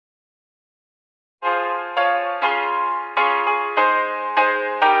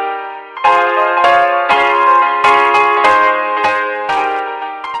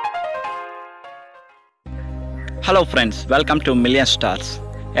Hello friends, welcome to Million Stars.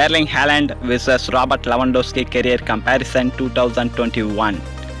 Erling Haaland vs Robert Lewandowski career comparison 2021.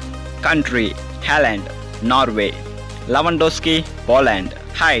 Country: Haaland, Norway. Lewandowski, Poland.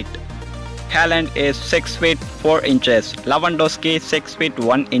 Height: Haaland is 6 feet 4 inches. Lewandowski 6 feet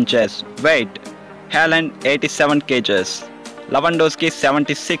 1 inches. Weight: Haaland 87 kgs. Lewandowski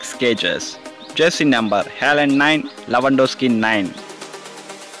 76 kgs. Jersey number: Haaland 9, Lewandowski 9.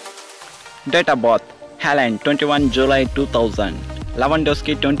 Date of birth: Haaland 21 July 2000.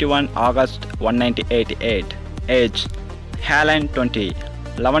 Lewandowski 21 August 1988. Age: Haaland 20.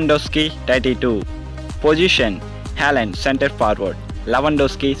 Lewandowski 32. Position: Haaland center forward.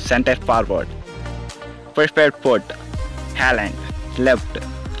 Lewandowski center forward. Preferred foot: Haaland left.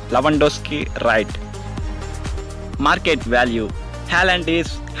 Lewandowski right. Market value: Haaland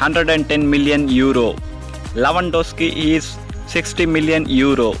is 110 million euro. Lewandowski is 60 million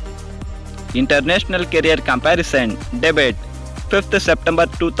euro. International career comparison. Debut: 5th September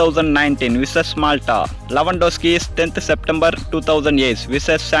 2019 vs Malta. Lewandowski is 10th September 2008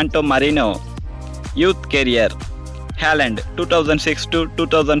 vs Santo Marino. Youth career: Haaland 2006 to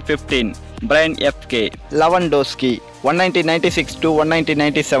 2015 Brian FK. Lewandowski 1996 to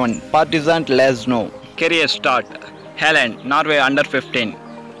 1997 Partizan Lazno. Career start: Haaland Norway under 15.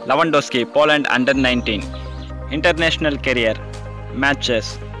 Lewandowski Poland under 19. International career matches: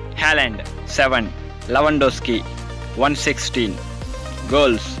 Haaland 7, Lewandowski 116.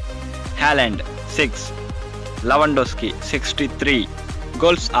 Goals: Haaland 6, Lewandowski 63.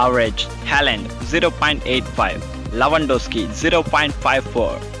 Goals average: Haaland 0.85, Lewandowski 0.54.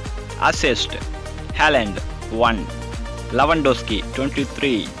 Assist: Haaland 1, Lewandowski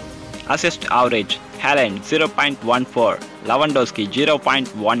 23. Assist average: Haaland 0.14, Lewandowski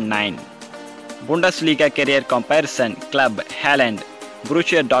 0.19. Bundesliga career comparison. Club: Haaland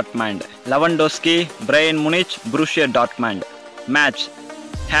Borussia Dortmund. Lewandowski Bayern Munich Borussia Dortmund. Match: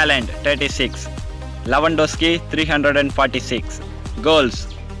 Haaland 36, Lewandowski 346. Goals: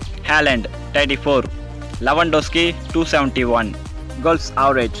 Haaland 34, Lewandowski 271. Goals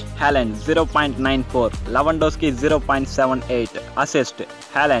average: Haaland 0.94, Lewandowski 0.78. Assist: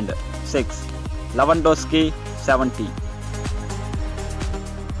 Haaland 6, Lewandowski 70.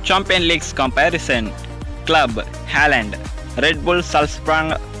 Champions League comparison. Club: Haaland Red Bull Salzburg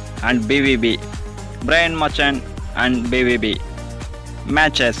and BVB, Bayern Munich and BVB.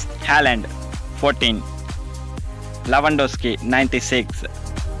 Matches: Haaland 14, Lewandowski 96.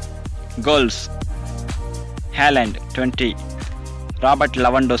 Goals: Haaland 20, Robert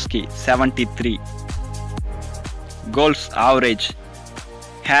Lewandowski 73. Goals average: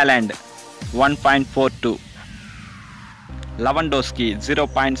 Haaland 1.42, Lewandowski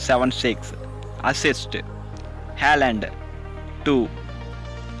 0.76. Assist: Haaland 2,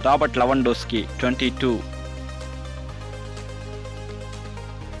 Robert Lewandowski 22.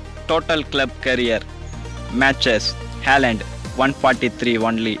 Total club career matches: Haaland 143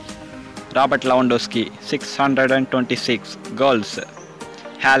 only, Robert Lewandowski 626. Goals: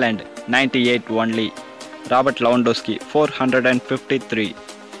 Haaland 98 only, Robert Lewandowski 453.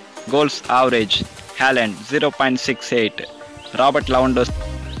 Goals average: Haaland 0.68, Robert Lewandowski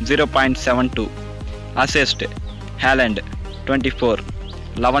 0.72. Assist: Haaland 24,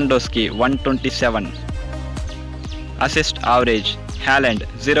 Lewandowski 127. Assist average: Haaland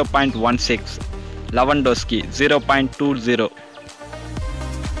 0.16, Lewandowski 0.20.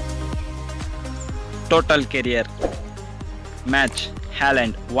 Total career match: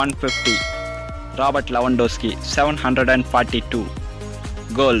 Haaland 150, Robert Lewandowski 742.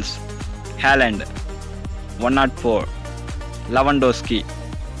 Goals: Haaland 104, Lewandowski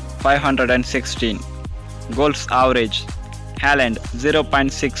 516. Goals average: Haaland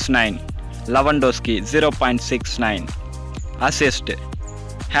 0.69, Lewandowski 0.69. Assist: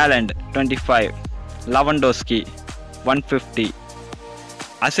 Haaland 25, Lewandowski 150.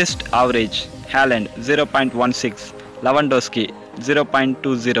 Assist average: Haaland 0.16, Lewandowski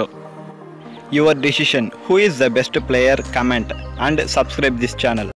 0.20. Your decision. Who is the best player? Comment and subscribe this channel.